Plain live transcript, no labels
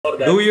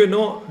Do you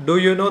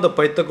know the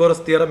Pythagoras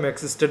theorem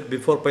existed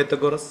before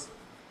Pythagoras?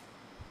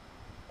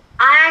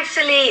 I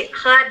actually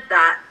heard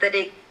that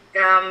it,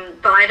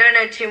 but I don't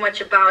know too much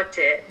about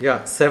it.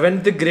 Yeah,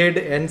 7th grade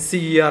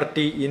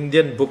NCERT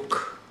Indian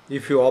book.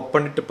 If you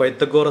open it,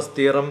 Pythagoras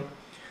theorem,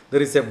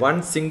 there is a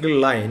one single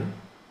line.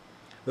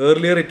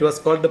 Earlier it was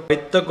called the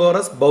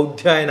Pythagoras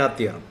Baudhayan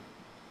Theorem.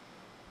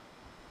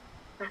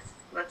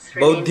 That's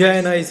really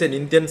Baudhayana is an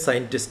Indian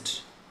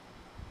scientist.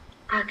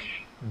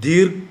 Okay.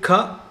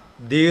 Dirgha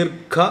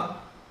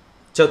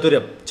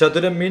Chaturam.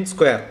 Chaturam means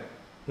square.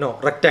 No,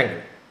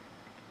 rectangle.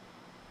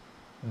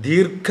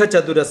 Dirgha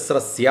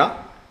Chaturasrasya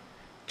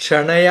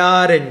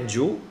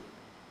Kshanayaranju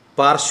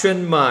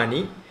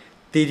Parshvanmani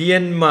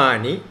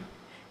Tiryanmani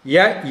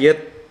Ya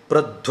Yat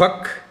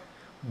Pradhvak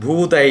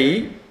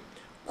Bhudai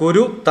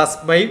Kuru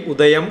Tasmai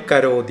Udayam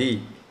Karodi.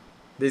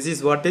 This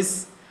is what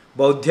is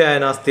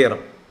Baudhayana's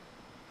theorem.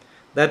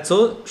 That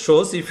so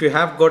shows if you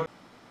have got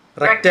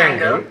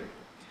rectangle,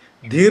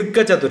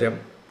 Dirgha Chaturam,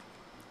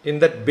 in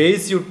that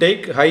base you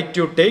take, height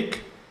you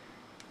take,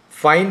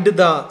 find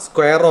the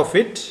square of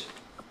it,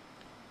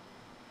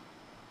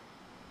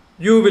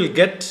 you will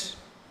get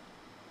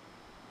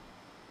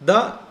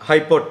the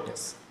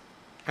hypotenuse.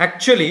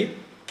 Actually,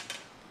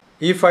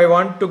 if I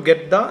want to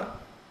get the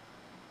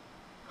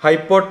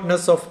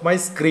hypotenuse of my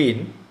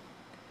screen,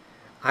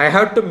 I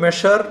have to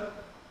measure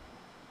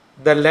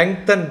the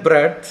length and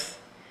breadth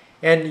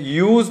and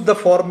use the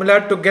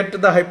formula to get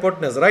the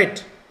hypotenuse,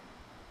 right?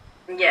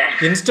 Yeah.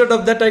 Instead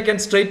of that, I can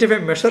straight away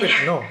measure it.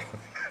 No.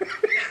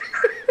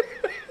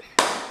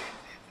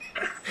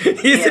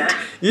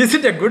 Is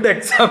it a good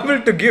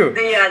example to give?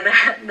 Yeah,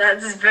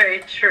 that's very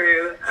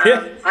true.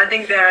 I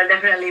think there are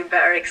definitely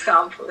better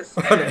examples.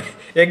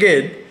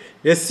 Again,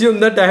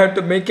 assume that I have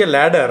to make a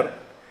ladder.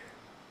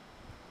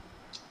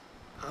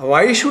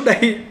 Why should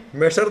I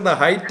measure the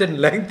height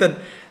and length? And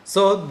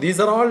so these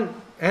are all,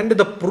 and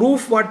the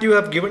proof what you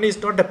have given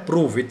is not a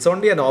proof. It's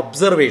only an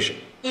observation.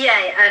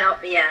 Yeah, I know.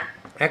 Yeah.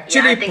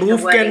 Actually,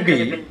 proof can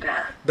be,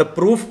 the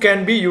proof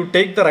can be you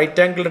take the right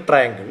angle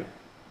triangle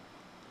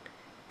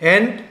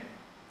and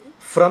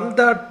from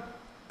the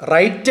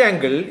right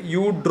angle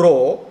you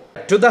draw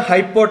to the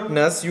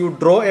hypotenuse, you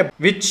draw a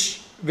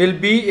which will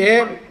be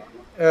a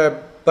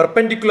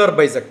perpendicular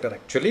bisector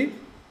actually,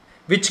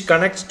 which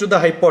connects to the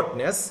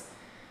hypotenuse,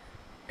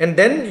 and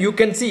then you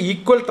can see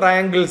equal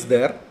triangles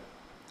there.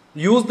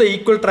 Use the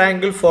equal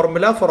triangle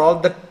formula for all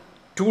the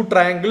two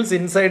triangles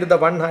inside the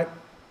one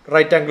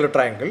right angle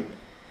triangle.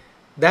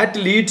 That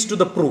leads to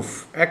the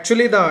proof.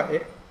 Actually,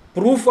 the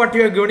proof what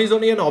you have given is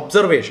only an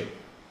observation.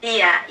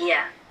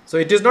 Yeah. So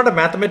it is not a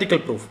mathematical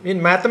proof.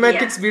 In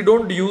mathematics, we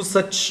don't use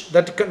such,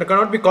 that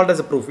cannot be called as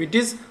a proof. It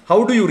is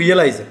how do you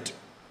realize it.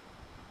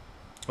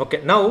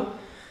 Okay, now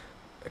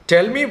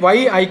tell me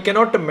why I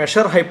cannot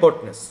measure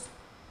hypotenuse.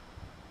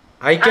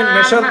 I can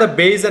measure the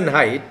base and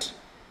height,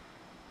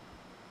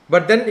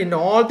 but then in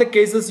all the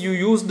cases you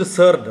use the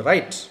surd,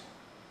 right?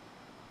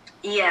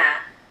 Yeah.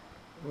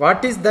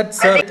 What is that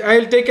surd? I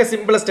will take a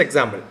simplest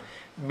example.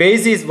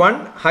 Base is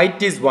 1,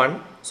 height is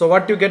 1. So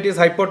what you get is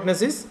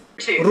hypotenuse is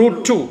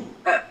root 2.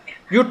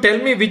 You tell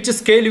me which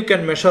scale you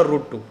can measure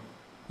root 2.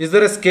 Is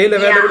there a scale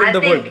available in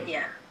the world?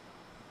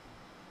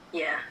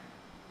 Yeah.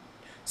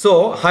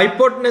 So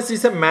hypotenuse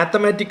is a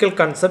mathematical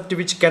concept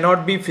which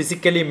cannot be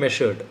physically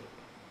measured.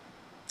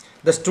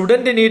 The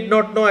student need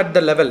not know at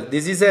the level.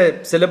 This is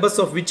a syllabus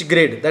of which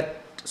grade? That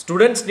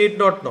students need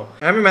not know.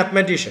 I am a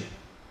mathematician.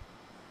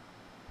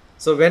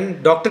 So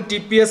when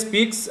DrTPS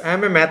speaks, I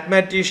am a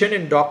mathematician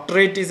and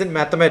doctorate is in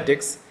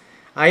mathematics.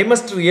 I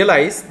must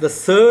realize the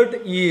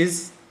surd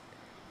is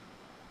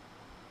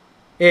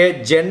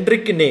a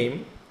generic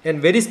name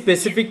and very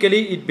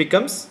specifically it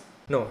becomes,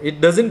 no,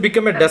 it doesn't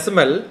become a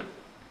decimal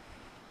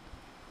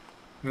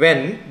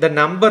when the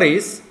number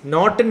is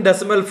not in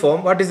decimal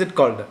form. What is it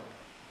called?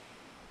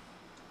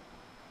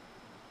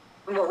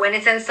 When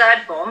it's in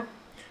surd form?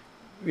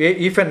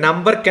 If a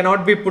number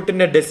cannot be put in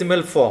a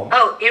decimal form.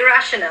 Oh,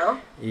 irrational.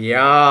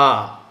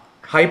 Yeah.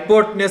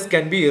 Hypotenuse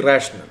can be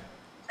irrational.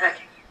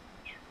 Okay.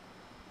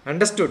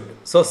 Understood?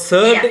 So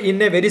surd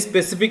in a very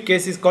specific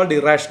case is called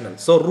irrational.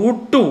 So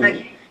root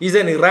 2 is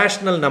an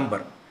irrational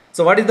number.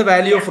 So what is the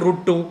value of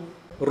root 2?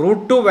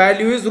 Root 2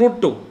 value is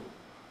root 2.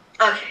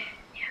 Okay.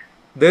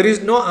 There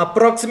is no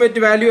approximate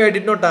value. I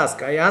did not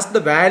ask. I asked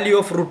the value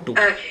of root 2.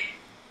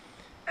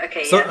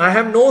 Okay. So I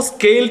have no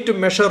scale to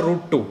measure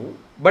root 2.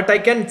 But I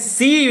can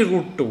see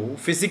root 2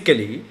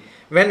 physically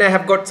when I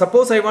have got,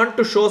 suppose I want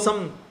to show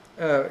some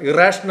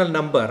irrational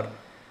number.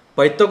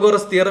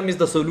 Pythagoras theorem is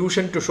the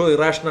solution to show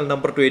irrational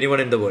number to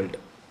anyone in the world.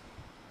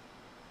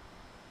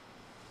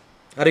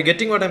 Are you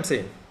getting what I am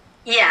saying?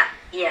 Yeah.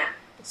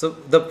 So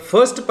the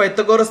first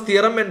Pythagoras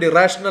theorem and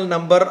irrational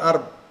number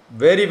are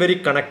very, very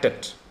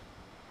connected.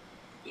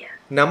 Yeah.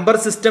 Number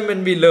system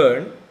when we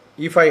learn,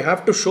 if I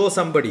have to show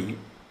somebody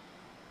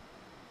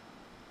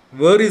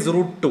where is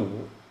root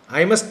 2,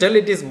 I must tell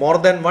it is more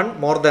than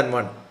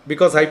 1,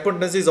 because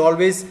hypotenuse is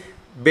always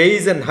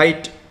base and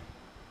height.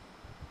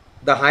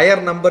 The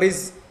higher number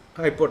is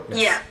hypotenuse.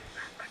 Yeah.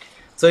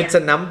 So it's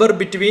a number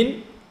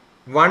between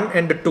 1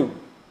 and 2.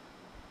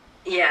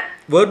 Yeah.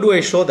 Where do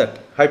I show that?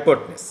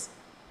 Hypotenuse.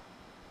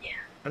 Yeah.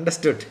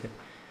 Understood?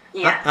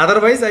 Yeah.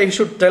 Otherwise, I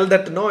should tell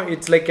that no,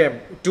 it's like a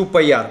 2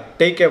 pi r.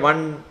 Take a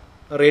 1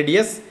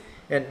 radius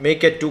and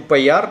make a 2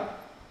 pi r.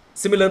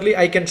 Similarly,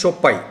 I can show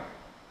pi.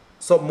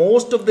 So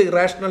most of the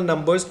irrational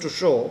numbers to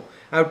show,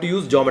 I have to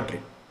use geometry.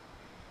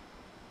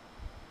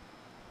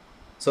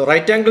 So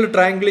right angle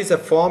triangle is a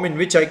form in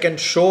which I can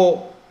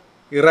show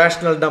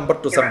irrational number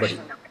to somebody.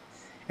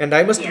 And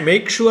I must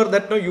make sure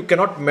that no, you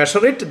cannot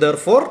measure it.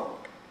 Therefore,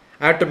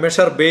 I have to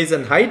measure base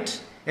and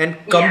height and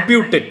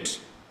compute it.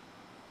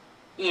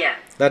 Yeah.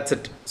 That's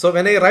it. So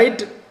when I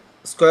write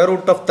square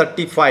root of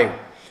 35,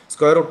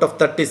 square root of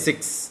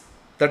 36,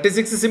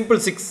 36 is simple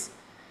 6.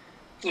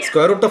 Yeah.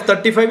 Square root of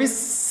 35 is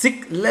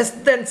 6, less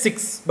than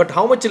 6. But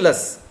how much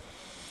less?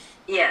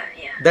 Yeah,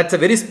 yeah. That's a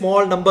very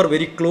small number,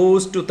 very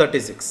close to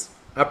 36.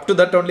 Up to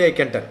that only I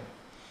can tell.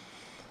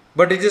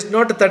 But it is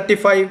not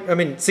 35, I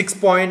mean 6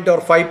 point or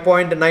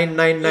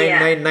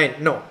 5.99999.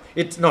 No,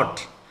 it's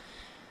not.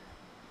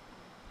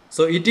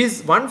 So it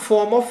is one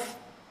form of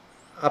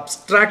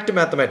abstract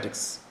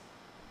mathematics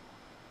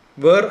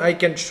where I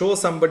can show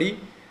somebody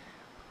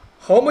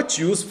how much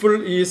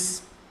useful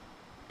is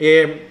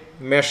a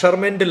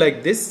measurement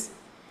like this,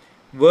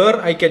 where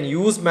I can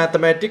use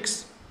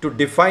mathematics to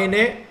define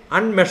a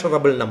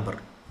unmeasurable number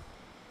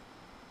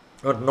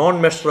or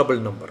non-measurable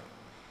number.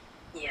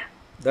 Yeah.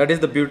 That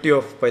is the beauty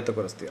of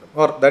Pythagoras theorem,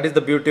 or that is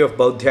the beauty of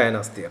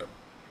Baudhayan's theorem.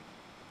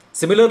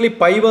 Similarly,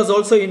 pi was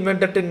also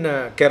invented in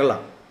Kerala.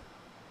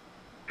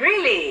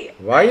 Really?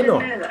 Why I didn't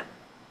not? know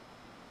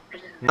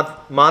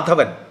that.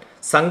 Madhavan,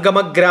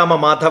 Sangamagrama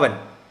Madhavan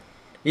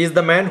is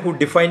the man who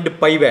defined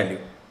pi value.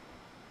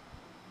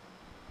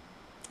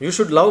 You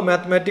should love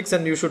mathematics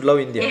and you should love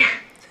India.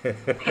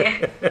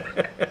 Yeah.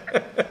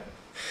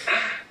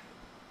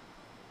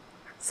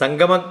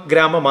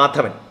 Sangamagrama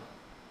Madhavan.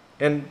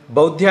 And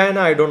Baudhayana,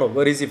 I don't know,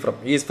 where is he from?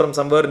 He is from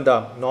somewhere in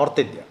the North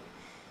India.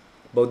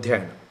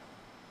 Baudhayana.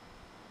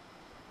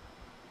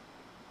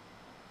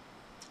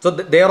 So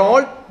they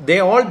all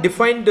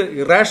defined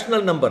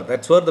irrational number.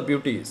 That's where the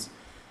beauty is.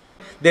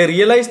 They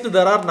realized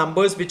there are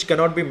numbers which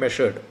cannot be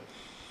measured.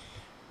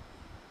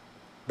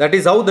 That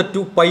is how the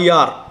 2 pi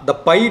r. The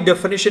pi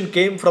definition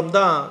came from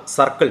the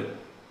circle.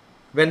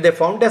 When they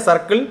found a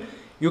circle,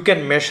 you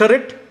can measure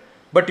it,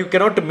 but you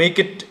cannot make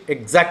it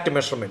exact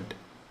measurement.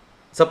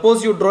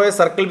 Suppose you draw a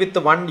circle with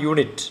 1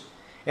 unit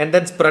and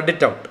then spread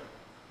it out.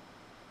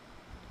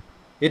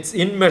 It's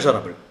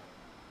immeasurable.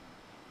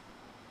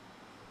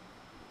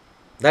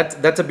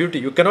 That's a beauty.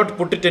 You cannot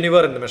put it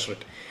anywhere and measure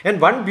it.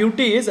 And one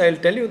beauty is, I will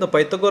tell you, the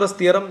Pythagoras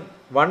theorem,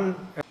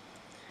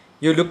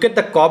 you look at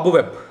the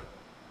cobweb.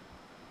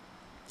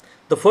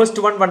 The first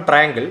one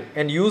triangle,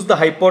 and use the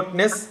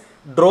hypotenuse,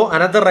 draw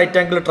another right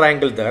angle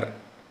triangle there.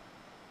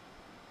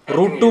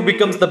 Root 2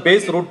 becomes the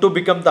base, root 2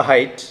 becomes the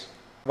height.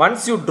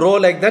 Once you draw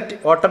like that,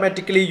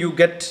 automatically you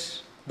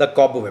get the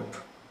cobweb.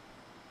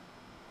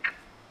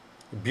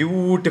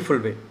 Beautiful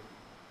way.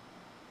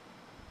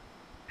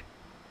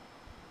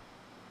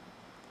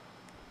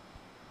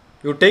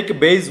 You take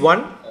base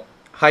 1,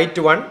 height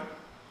 1,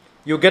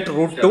 you get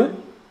root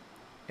 2,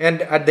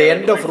 and at the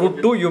end of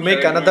root 2 you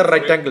make another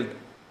right angle.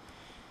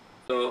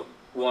 So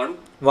 1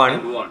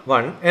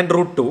 and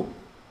root 2.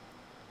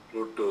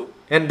 Root 2.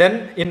 And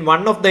then in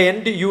one of the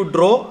end you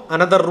draw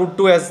another root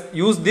 2 as,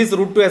 use this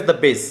root 2 as the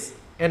base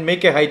and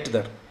make a height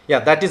there. Yeah,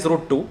 that is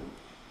root 2.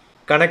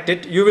 Connect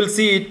it. You will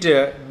see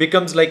it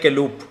becomes like a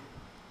loop.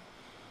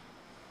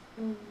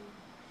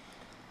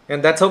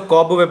 And that's how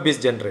cobweb is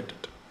generated.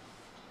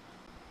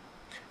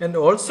 And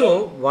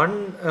also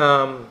one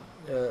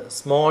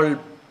small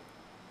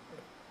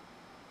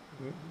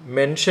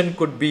mention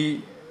could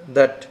be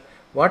that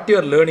what you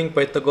are learning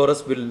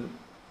Pythagoras will,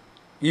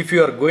 if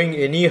you are going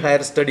any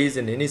higher studies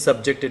in any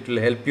subject, it will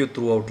help you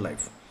throughout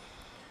life.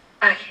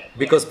 Okay.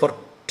 Because for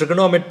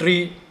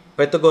trigonometry,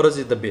 Pythagoras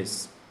is the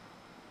base.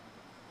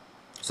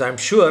 So I am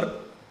sure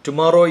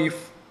tomorrow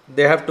if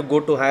they have to go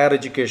to higher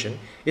education,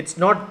 it's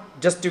not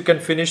just you can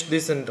finish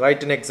this and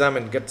write an exam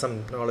and get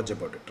some knowledge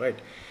about it, right?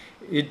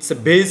 It's a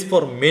base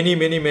for many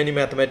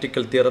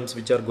mathematical theorems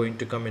which are going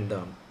to come in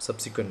the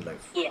subsequent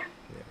life. Yeah.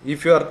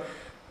 If you are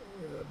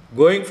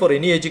going for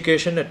any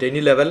education at any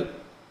level,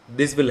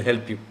 this will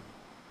help you.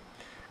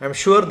 I'm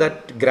sure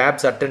that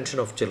grabs attention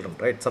of children,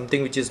 right?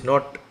 Something which is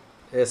not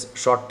a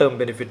short-term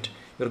benefit,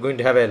 you're going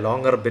to have a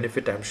longer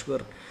benefit. I'm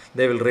sure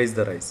they will raise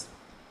their eyes.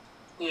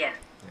 Yeah.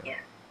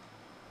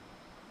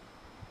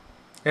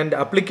 And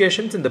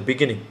applications in the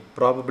beginning,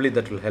 probably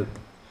that will help.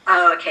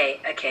 Oh,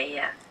 okay,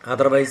 yeah.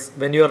 Otherwise,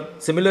 when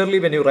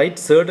you write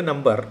third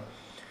number,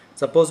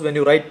 suppose when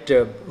you write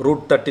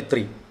root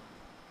 33,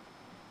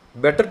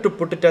 better to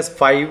put it as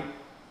 5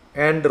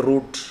 and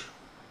root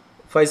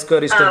 5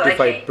 square is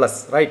 25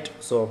 plus, right?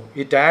 So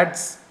it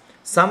adds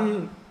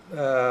some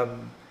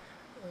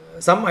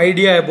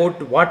idea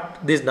about what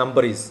this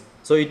number is.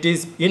 So it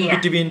is in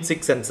between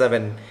 6 and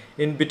 7,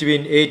 in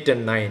between 8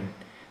 and 9.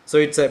 So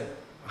it's a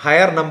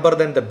higher number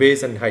than the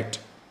base and height.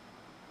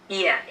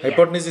 Yeah.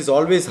 Hypotenuse is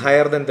always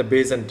higher than the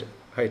base and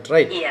height,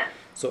 right? Yeah.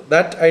 So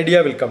that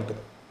idea will come to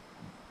them.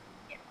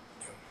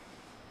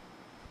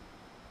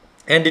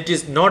 And it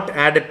is not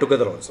added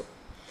together also.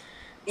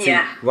 See,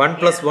 1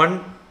 plus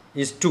 1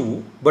 is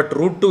 2, but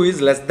root 2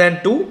 is less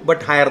than 2,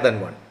 but higher than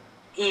 1.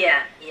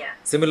 Yeah.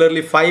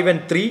 Similarly, 5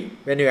 and 3,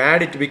 when you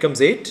add, it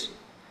becomes 8.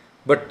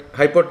 But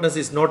hypotenuse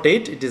is not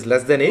 8, it is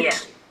less than 8. Yeah.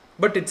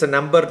 But it's a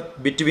number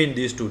between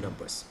these two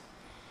numbers.